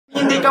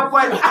ka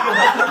pwede.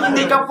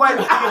 Hindi ka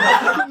pwede.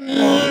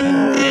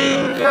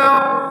 Hindi ka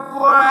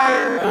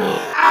pwede.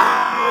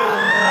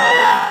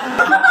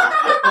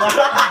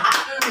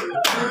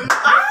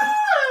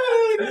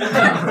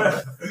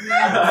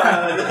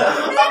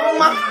 Ako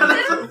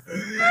makalas.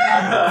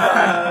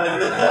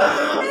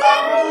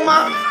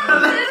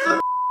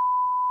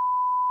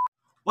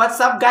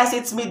 What's up guys?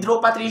 It's me,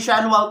 Drew Patricia,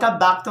 and welcome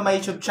back to my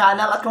YouTube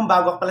channel. At kung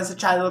bago ka pala sa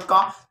channel ko,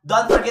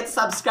 don't forget to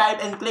subscribe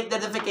and click the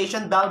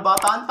notification bell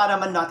button para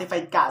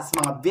ma-notified ka sa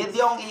mga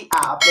videong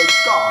i-upload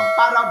ko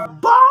para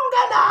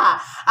bongga na!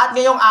 At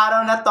ngayong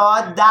araw na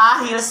to,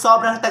 dahil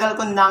sobrang tagal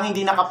ko nang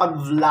hindi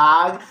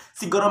nakapag-vlog,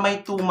 siguro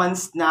may 2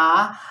 months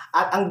na,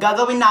 at ang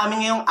gagawin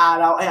namin ngayong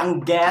araw ay ang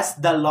Guess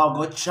the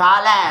Logo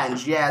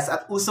Challenge. Yes,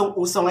 at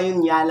usong-uso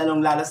ngayon yan,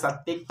 lalong-lalo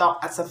sa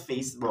TikTok at sa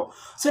Facebook.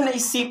 So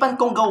naisipan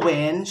kong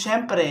gawin,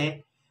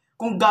 syempre,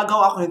 kung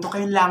gagawa ako nito,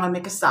 kailangan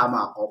may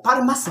kasama ako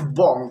para mas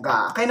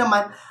bongga. Kaya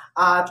naman,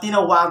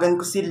 tinawagan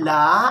ko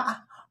sila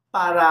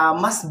para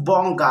mas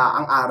bongga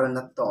ang araw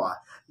na to.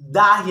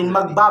 Dahil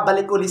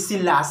magbabalik ulit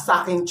sila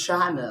sa aking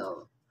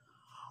channel.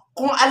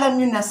 Kung alam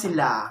nyo na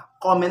sila,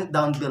 comment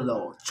down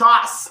below.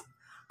 Trust!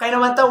 Kaya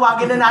naman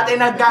tawagin na natin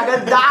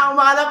naggaganda ang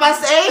mga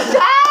lapazangels!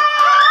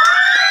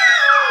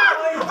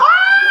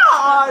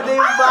 Oh,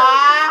 diba?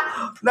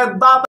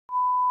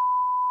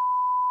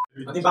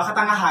 Diba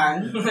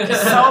katangahan?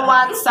 So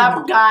what's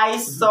up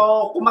guys?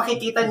 So kung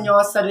makikita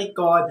nyo sa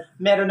likod,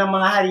 meron ng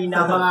mga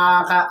harina,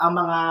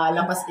 mga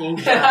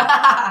lapazangels.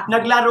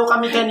 Naglaro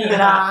kami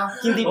kanina,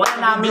 hindi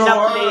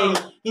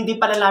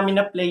pala namin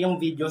na-play yung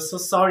video. So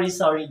sorry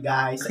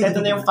guys.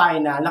 Ito na yung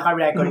final,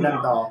 naka-record na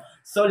to.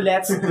 So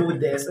let's do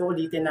this.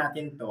 Ulitin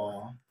natin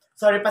to.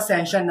 Sorry,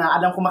 pasensya na.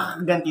 Alam ko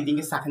makakaganti din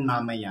sa akin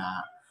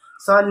mamaya.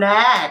 So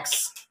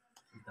next.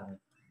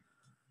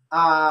 3,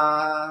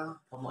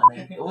 2, 1.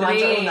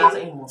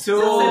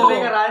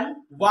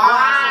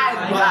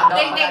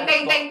 Ting, ting,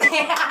 ting, ting,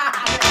 ting.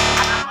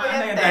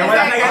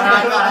 Wala na yan.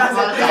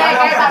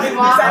 Second, sabi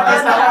mo.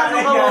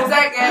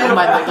 Second.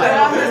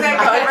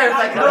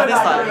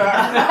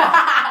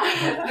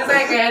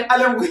 Second.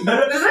 Alam ko yun.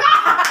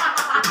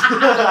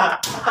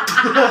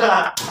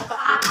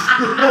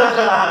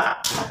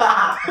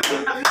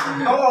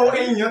 Oo,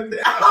 okay yun.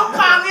 Ang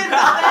pangit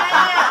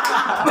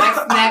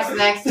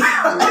Next.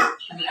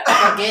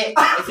 Okay,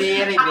 si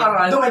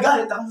Ribbit.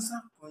 Dumagalit ako sa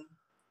akin.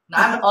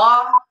 Naan?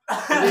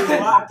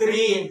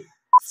 3.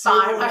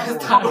 Star.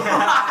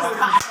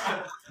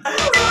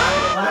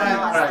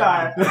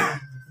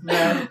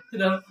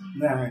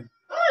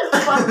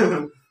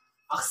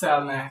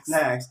 Axel next.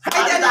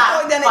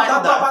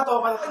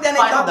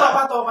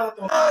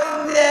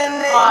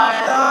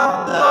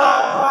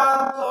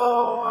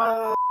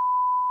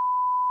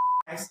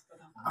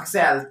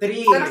 Axel,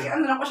 3.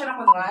 Ano na ko siya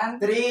nakunduran?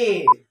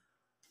 3.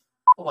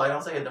 Okay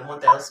lang sa'yo, the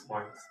Motel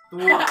Sports.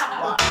 2, 1.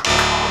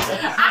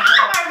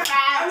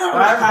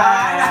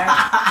 Perfect!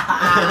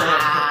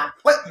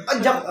 Wait,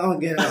 jump. Oh,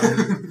 gano'n.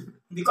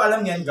 Hindi ko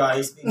alam yan,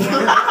 guys.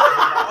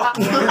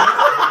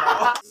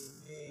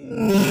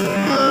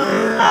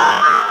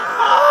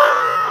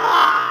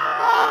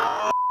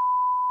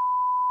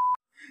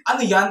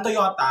 Ano yan,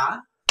 Toyota?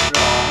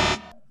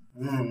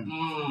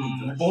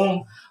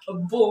 Boom.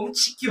 Boom.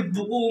 Chiki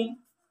boom.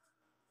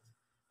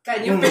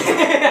 Can you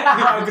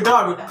Can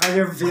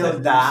you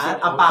feel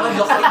that? Ang pangit.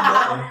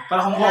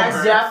 Para kung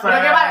Next, cover. Jeffrey.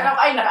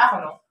 Ay, naka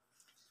ako, no?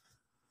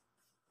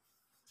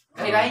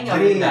 Kailangan nyo.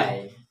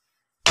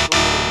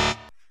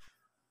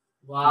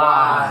 3.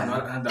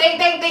 1. Ting,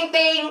 ting, ting,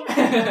 ting.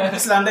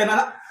 Islanda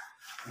na.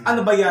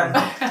 Ano ba yan?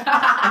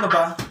 Ano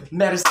ba?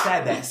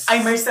 Mercedes.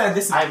 Ay,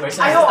 Mercedes. Ay,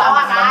 oo,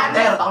 akan.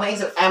 Ako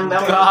naisip.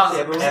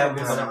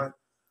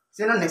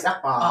 Sino next?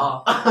 Ako.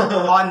 Oo.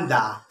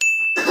 Honda.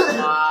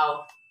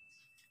 Wow.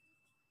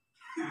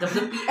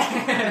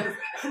 WPS.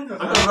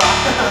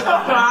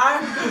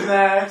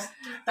 Next.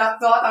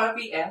 Takto,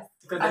 WPS.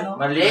 Ano?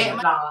 Mali.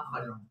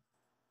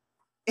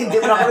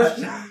 Hindi pa ako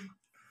siya.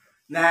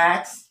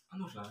 Next.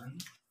 Ano ba?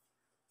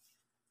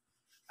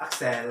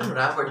 Axel.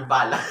 Rapper di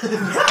bala.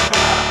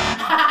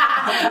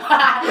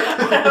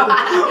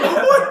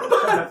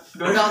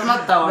 Doon ako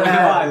magtaw.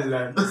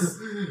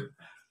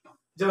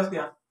 Diyos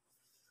niya.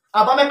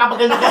 Aba, may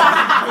papaganda ka.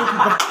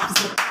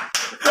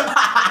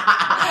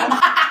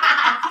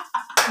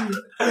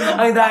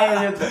 Ang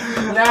dahil yun.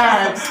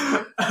 Next.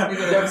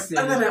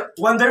 Ano na?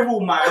 Wonder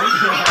Woman?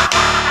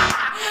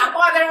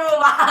 Wonder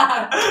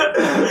Woman.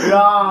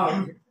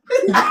 Wrong.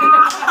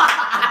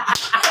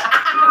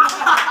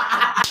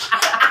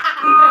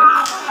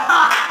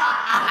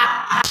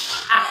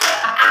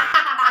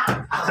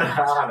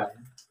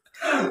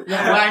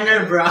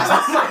 Warner Bros.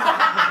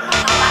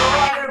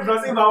 Warner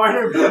Bros. Iba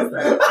Warner Bros.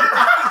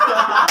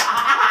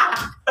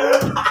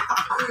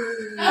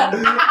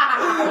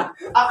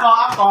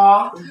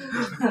 Ako.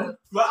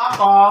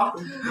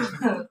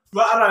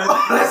 Ba aral?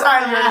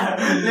 Simon.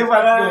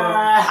 Lipat ko.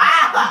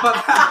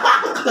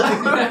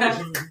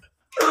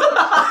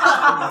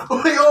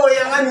 Uy,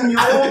 ang ano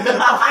nyo.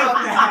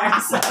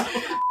 Next.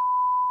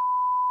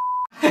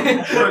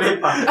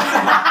 Tuloy pa.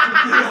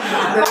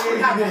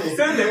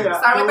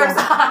 Star Wars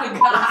Saga.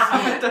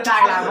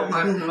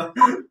 Kailangan mo.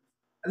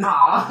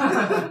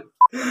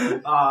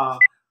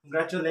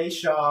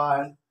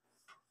 Congratulations.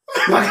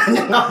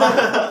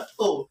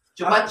 Oh,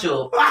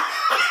 chupa-chup.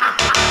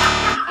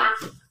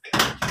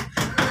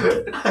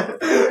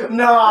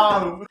 No.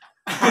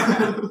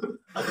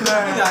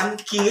 Yan,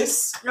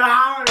 kiss. No.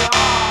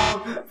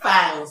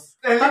 Thanks.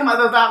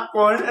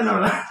 Matatakon.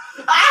 Ano na?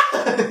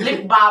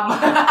 Lip balm.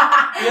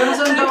 Yun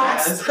sundo.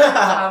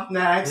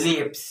 Next.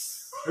 Lips.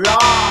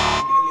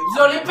 Wrong.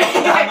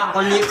 Zolipin. Tama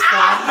ko lips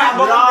ka.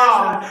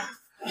 Wrong.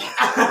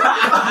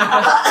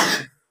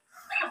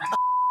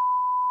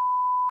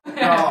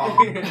 Wrong.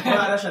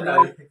 Wala na siya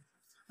dahil.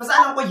 Basta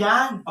alam ko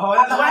yan.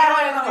 Wala na.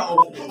 Wala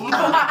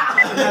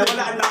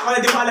na. Wala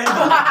di malay.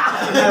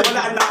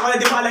 Wala na. Wala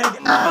di malay.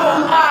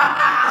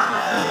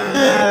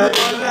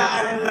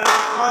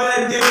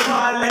 Wala di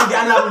malay. Di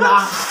alam na.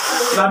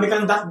 Grabe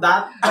kang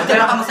dat-dat.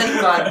 Diyan ka mo sa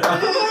likod.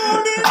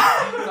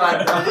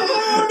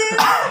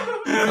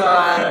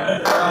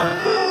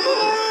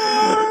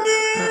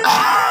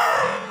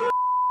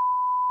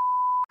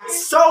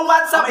 So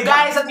what's up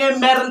guys? At ngayon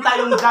meron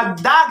tayong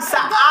dagdag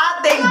sa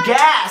ating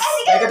guest.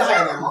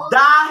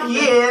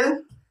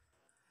 Dahil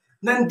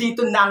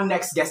nandito na ang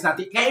next guest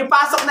natin. Ngayon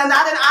ipasok na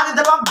natin ang ating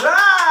dalawang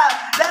girl.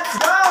 Let's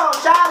go!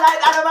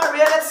 Charlotte, Anna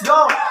Maria, let's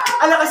go!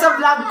 Alam ko sa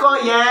vlog ko,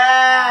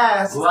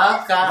 yes!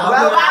 Welcome.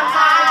 Welcome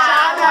ka,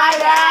 Charlotte!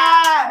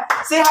 Yeah!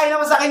 Say hi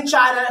naman sa aking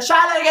channel.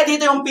 Charlotte, ka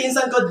dito yung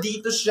pinsan ko,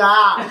 dito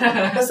siya.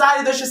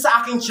 Nasali doon siya sa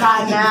aking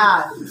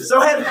channel.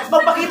 So,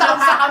 magpakita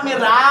ako sa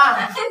camera.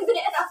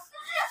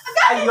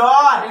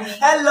 Ayun!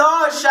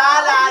 Hello,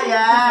 Shala!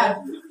 Yeah!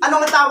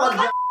 Anong tawag?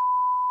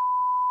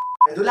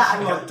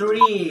 Dulaan mo. 3,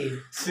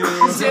 2,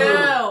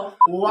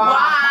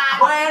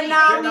 1.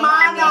 Buenang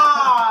mano!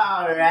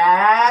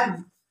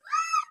 Red!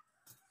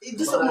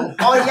 Gusto mo?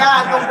 Oh,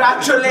 yeah!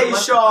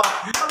 Congratulations!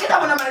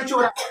 Pakita mo naman ang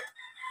tsura.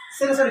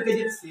 Sinasabi ka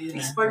dito, sis.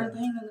 Expert na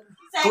tayo.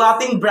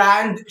 Clothing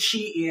brand,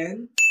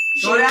 Shein.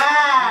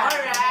 Correct!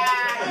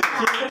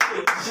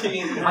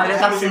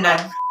 Malatap siya.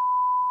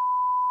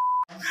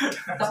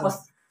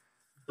 Tapos,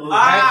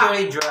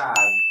 Mercury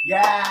drug.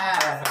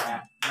 Yeah!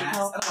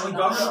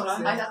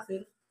 ay,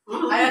 Axel.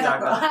 Ay,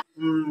 Axel.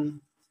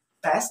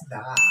 Test da.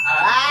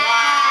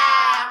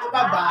 Ako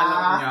pa ba?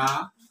 Alam niya.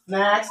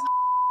 Next.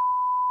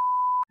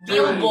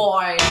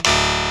 Billboard.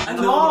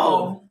 Ano?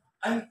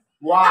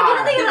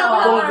 Wow!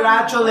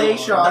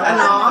 Congratulations!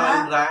 Ano?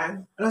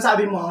 Brand. Anong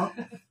sabi mo?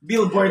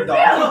 Billboard daw.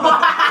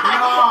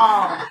 No!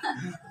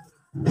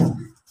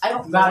 Ay,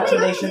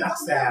 Congratulations,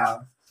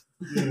 Axel.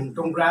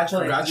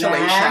 Congratulations.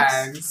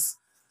 Congratulations.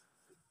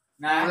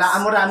 Next. Wala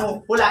mo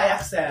rano. Hula ay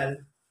Axel.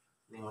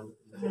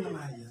 3,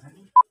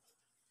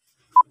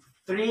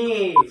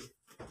 2,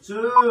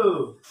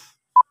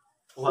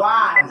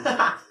 1.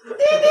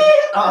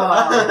 Oo.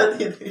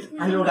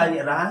 Ano gani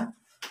ra?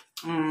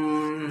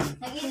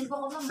 Nag-inis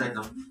po ko Side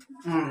naman.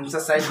 no. Sa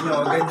side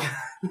mo, ganyan.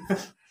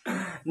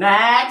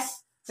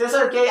 Next!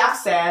 Sisor kay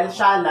Axel,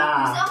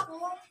 Shala. Gusto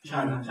ako.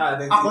 Siya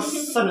din. Ako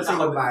sunod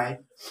sa goodbye.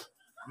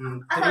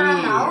 3, Asa na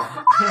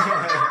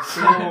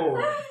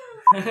 2,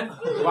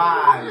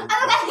 1.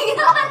 Ano kasi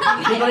ginawa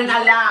namin? Hindi ko rin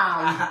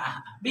alam.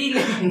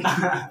 Bilin.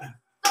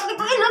 Bakit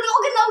ko ilan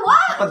ko ginawa?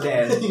 Ako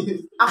din.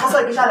 Ako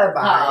sa Shala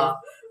ba?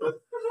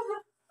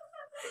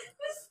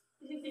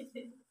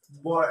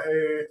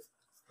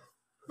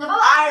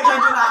 Ay,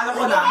 syempre na. Alam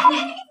ko na.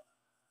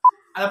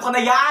 Alam ko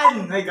na yan.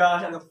 Oh my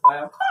gosh. Alam ko.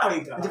 Oh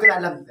my gosh. Hindi ko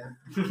na alam.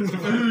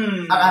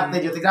 Ang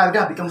arte nyo.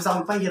 Grabe ka mo sa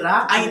akong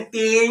pahirap. I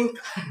think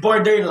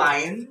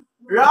borderline.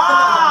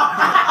 Wrong!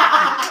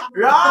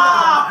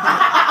 Wrong!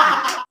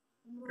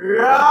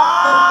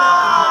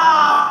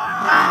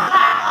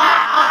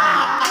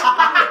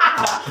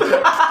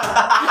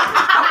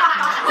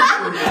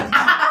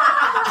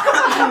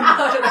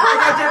 Ikaw,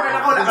 Jeffrey,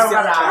 ako na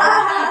karara.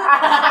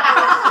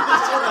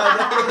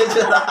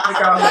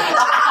 Ikaw.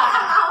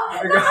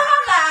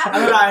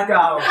 Ano lang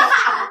ikaw?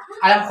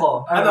 Alam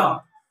ko. Ano?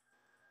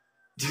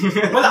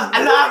 Wala,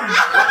 alam!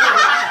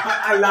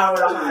 Wala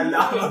ka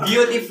alam.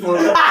 Beautiful.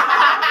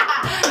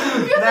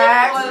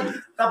 Next!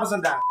 Tapos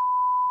ang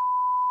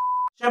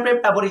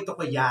siyempre, paborito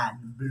ko yan.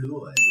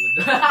 Blue.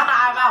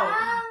 Amaw.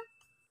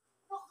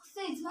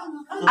 Oxide.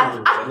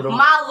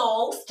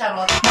 Malos.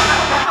 Charot.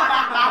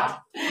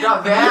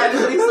 Grabe,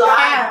 Lisa.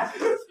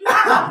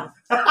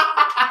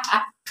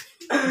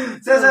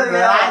 Sasabi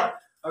ka.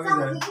 Okay,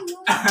 Sabi sir.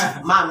 mo.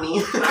 Mami.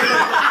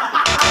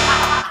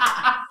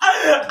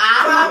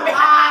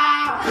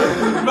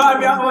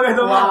 Mami ako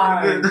maganda.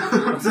 One.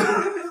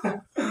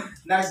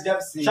 Next step,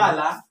 C.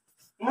 Shala?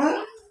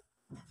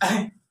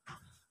 Ay.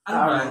 Ano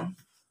ba?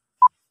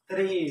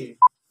 3, 2,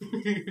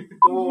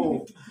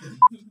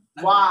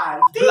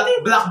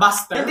 1.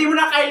 Blockbuster. Hindi mo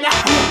na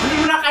kailangan. Hindi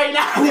mo na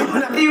kailangan.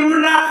 Hindi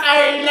mo na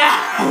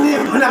kailangan. Hindi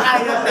mo na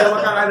kailangan. Huwag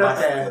kang ano,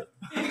 sir.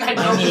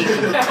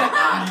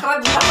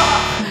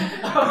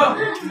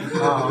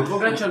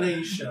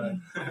 Congratulations.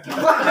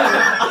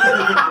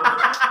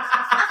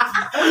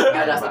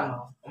 Galasin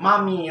mo.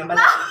 Mami. Hindi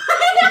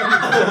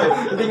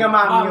nga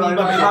mami.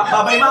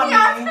 Babay mami.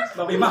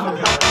 Babay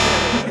mami.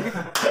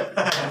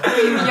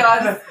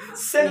 Minion.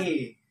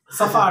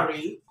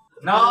 Safari.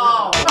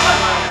 No!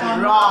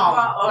 Wrong!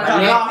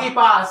 Next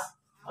pass.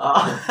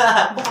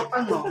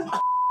 Ano?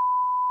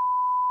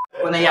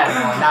 Una yan.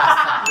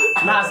 Nasa.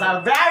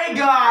 Nasa. Very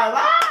good!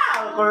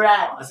 Wow!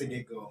 Correct!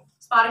 Sige, go.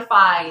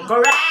 Spotify.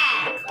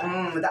 Correct!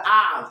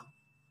 Madaang!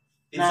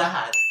 Pizza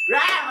Hut.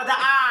 Right!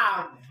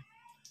 Madaang!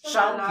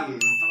 Shouting.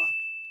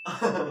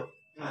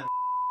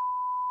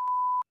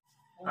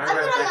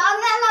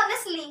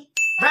 Honestly.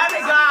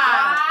 Very good!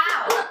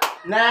 Wow.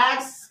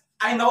 Next!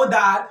 I know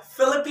that.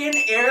 Philippine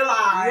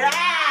Airlines.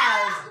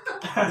 Yes!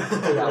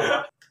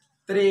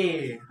 3,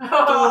 2,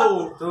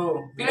 1.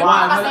 Philippine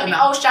Pacific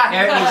Ocean.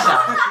 Air Asia.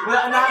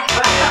 Wala na.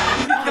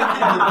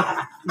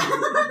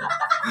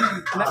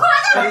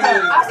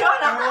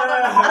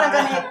 Parang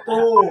ganito.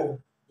 2,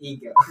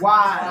 Eagle.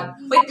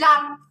 1. Wait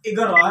lang.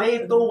 Igor,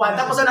 3, 2, 1.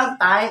 Tapos na ng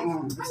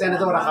time.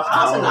 Senadora ka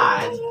pa.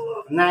 Asalan.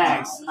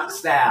 Next.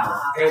 Axel.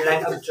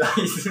 Airline of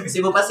choice.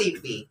 Cebu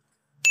Pacific.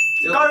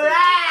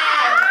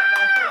 Correct!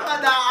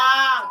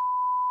 Madaang!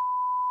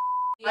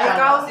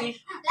 Ikaw si...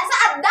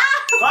 Lasada.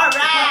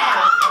 Correct!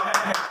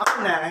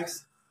 Ako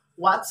next.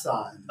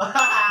 Watson.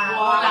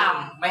 Kulang.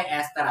 May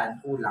estaran.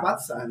 Kulang.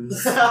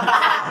 Watsons.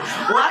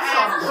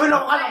 Watsons.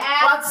 Ulong ka lang.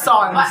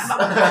 Watsons.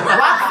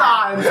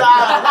 Watsons.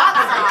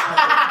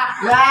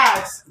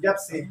 Next.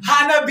 Gypsy.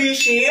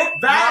 Hanabishi.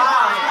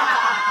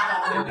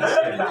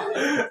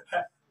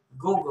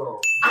 Google.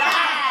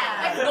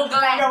 Yeah! Let's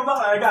Google it. Ikaw ba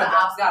ka? Sa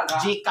apps ka.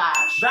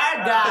 Gcash.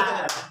 Verga.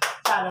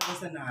 Sana po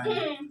sa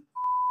nine.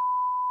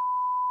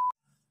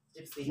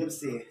 Gypsy.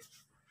 3.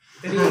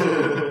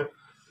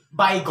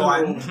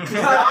 Bygone.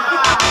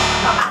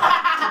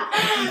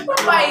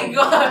 Oh my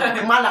God.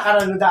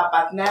 Malakaran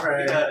dapat.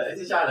 Never.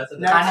 Si Charlotte.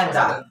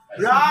 Canada.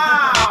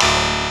 Wrong!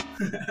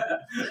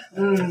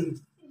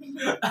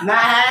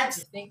 Next.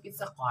 I think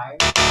it's a car.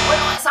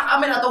 Wala, sa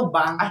kami na to,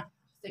 bang. I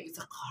think it's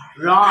a car.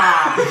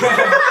 Wrong!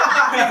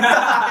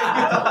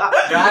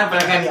 Yan,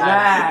 pala ganyan.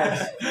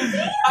 Next.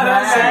 Ano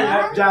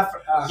Jeff.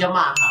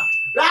 Yamaha.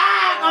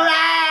 Right!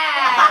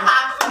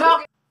 Correct! No.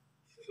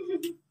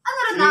 Ano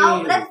rin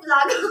now? Red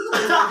flag.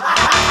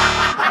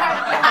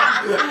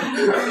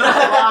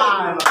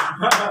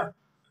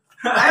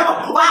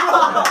 One.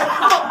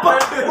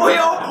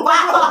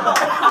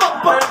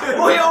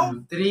 Uyo.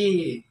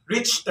 3.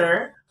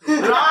 Richter.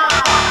 Wrong!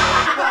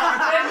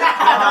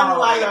 Ano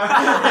kayo?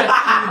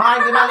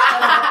 Hindi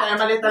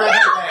mali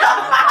talaga tayo.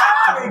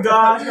 Oh my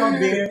gosh,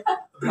 yung big.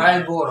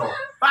 Marlboro.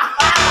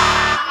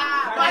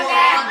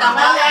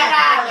 Mali!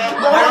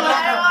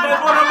 May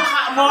puro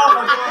mukha mo.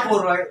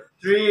 Puro.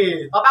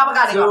 3. O,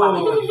 papagaling ka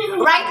kami.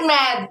 2. Right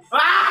med.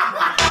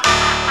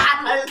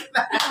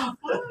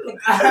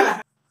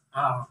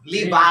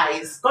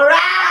 Levi's.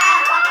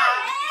 Correct!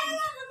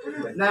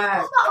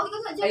 Next. Bakit ko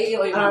na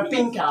dyan?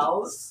 Pink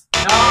house.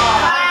 No.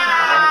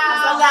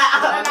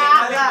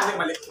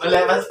 Mali. Wala,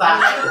 basta.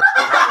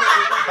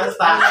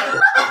 Basta.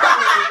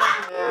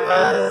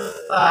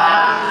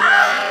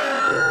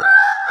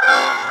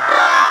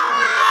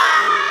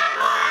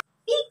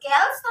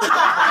 Pickles?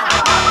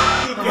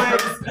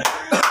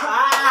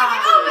 Ah!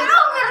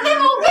 Meron din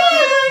movie!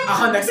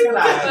 Ako next ka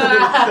lang.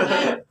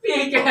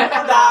 Pink.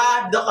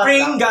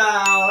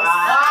 Pringles.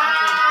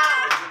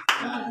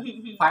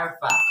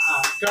 Firefox.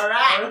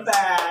 Correct!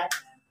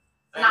 Perfect.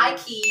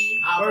 Nike.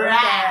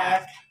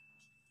 Correct!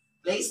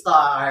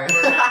 Playstar.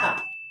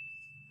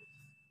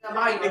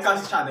 Ikaw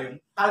si Shadow yun.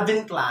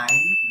 Calvin Klein.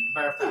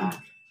 Perfect.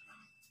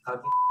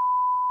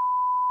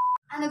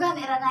 Ano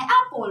gani Ranay?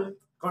 Apple.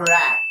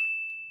 Correct.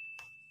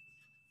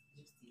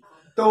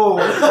 2. 1.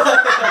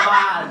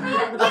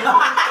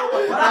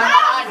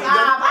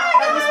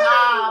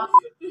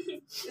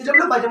 Ilang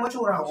na ba dyan mo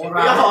tsura-ura?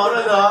 Yahoro,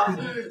 no?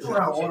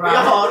 Tsura-ura.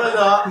 Yahoro,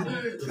 no?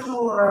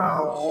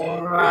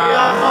 Tsura-ura.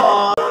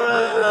 Yahoro,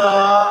 no?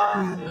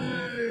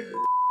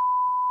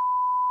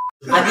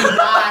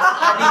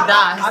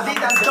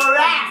 Adidas,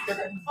 correct!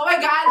 Oh my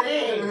God.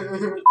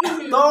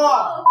 2.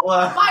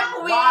 Five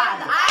win.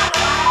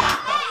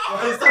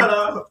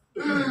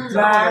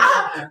 Next.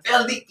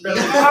 LDT.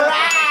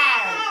 Correct!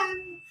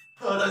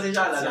 Ito si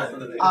Charlotte.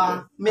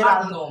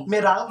 Miral.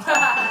 Miral. 2.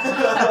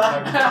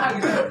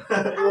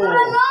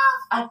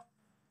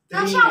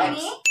 Na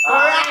Xiaomi?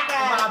 Correct!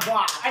 Mga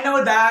boy. I know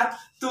that.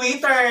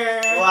 Twitter.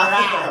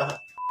 Wow.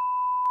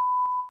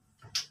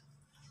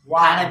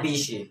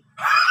 Hanabishi.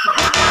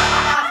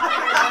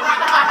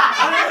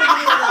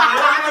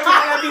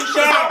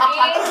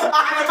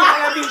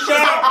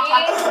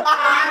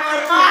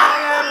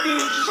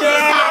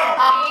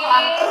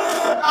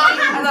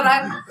 Ano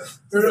rin?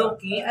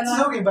 Suzuki? Ano?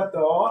 Suzuki ba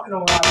to?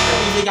 Ano nga?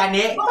 Hindi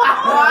gani?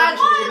 What?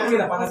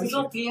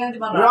 Suzuki, hindi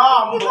ba?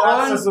 Wrong!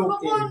 Wrong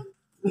Suzuki.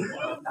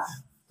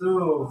 2.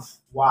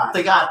 1.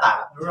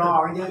 Tagata.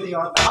 Wrong. Hindi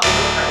yung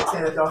Toyota.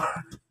 Senator.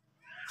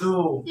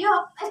 2. Yo,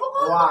 ay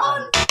bukon,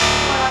 1.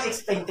 Walang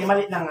explain,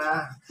 mali na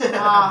nga.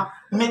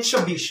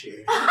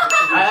 Mitsubishi.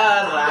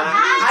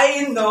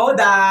 I know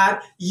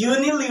that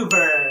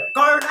Unilever.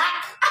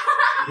 Correct!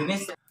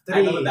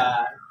 I know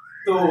that.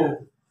 2.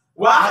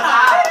 Wow!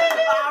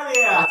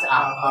 What's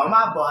up?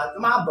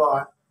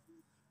 Umabot.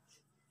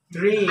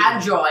 3.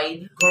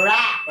 Android.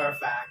 Correct.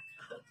 Perfect.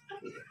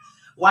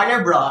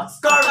 Warner Bros.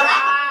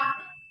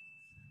 Correct!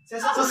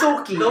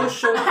 Suzuki. No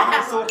show.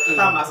 Suzuki.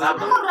 Tama,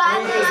 sabi.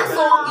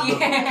 Suzuki.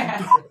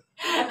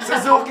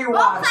 Suzuki 1.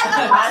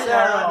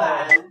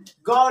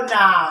 Go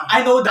na.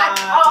 I know that.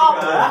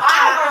 Perfect.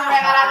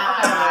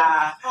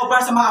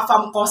 Para sa mga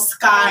fam ko,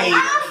 Sky.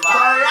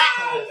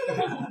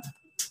 Correct.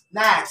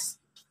 Next.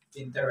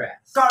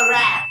 Pinterest.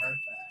 Correct.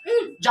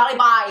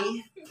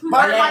 Jollibee.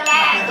 Mali.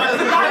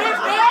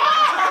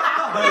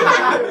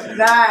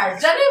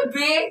 Next.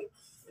 Jollibee.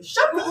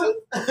 Shopee.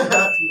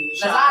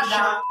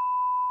 Lazada.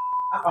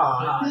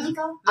 Ako. Hindi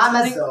ka.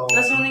 Amazon.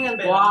 Lasuningan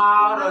ba?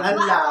 Wow. Ang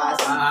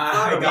last.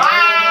 My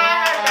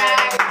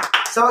God.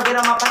 So,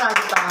 ginawa pa na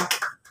kita.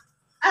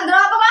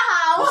 Andra pa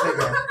mahaw.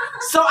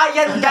 So,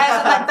 ayan guys,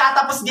 at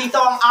nagtatapos dito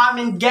ang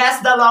aming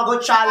Guess the Logo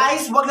Challenge.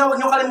 Huwag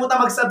nyo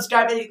kalimutan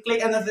mag-subscribe and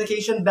click ang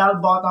notification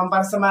bell button para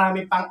sa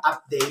marami pang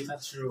update.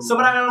 That's true. So,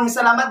 maraming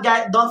salamat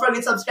guys. Don't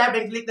forget subscribe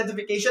and click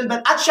notification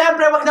bell. At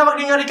syempre, huwag nyo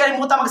rin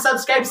kalimutan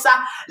mag-subscribe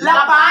sa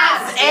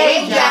Lapaz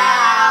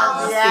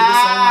Angels! Thank you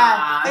so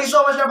much. Thank you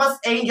so much, Lapaz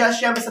Angels.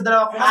 Syempre, sa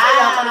dalawa ko.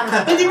 Masaya ka na.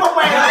 Hindi mo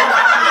pwede.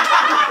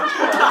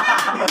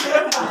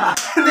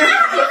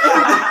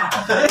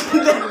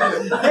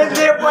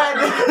 Hindi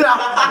pwede na.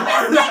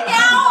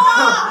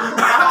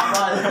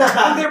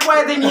 Hindi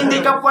pwede, hindi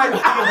ka pwede.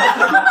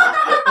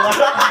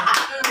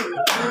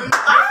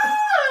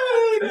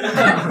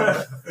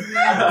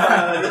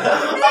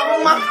 Ako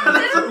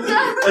makalasot.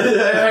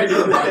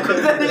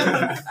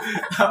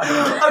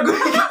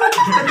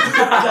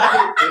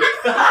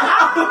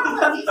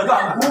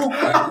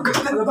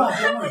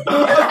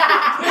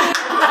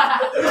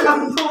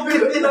 Ang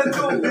tubig din, ang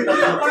tubig.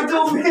 Ang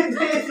tubig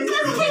din.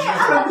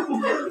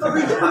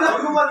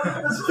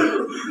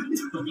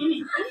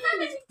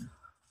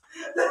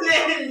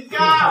 Dalhin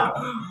ka!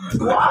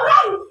 Wala!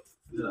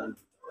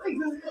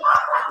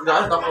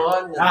 Gaan ako.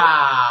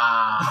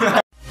 Ah.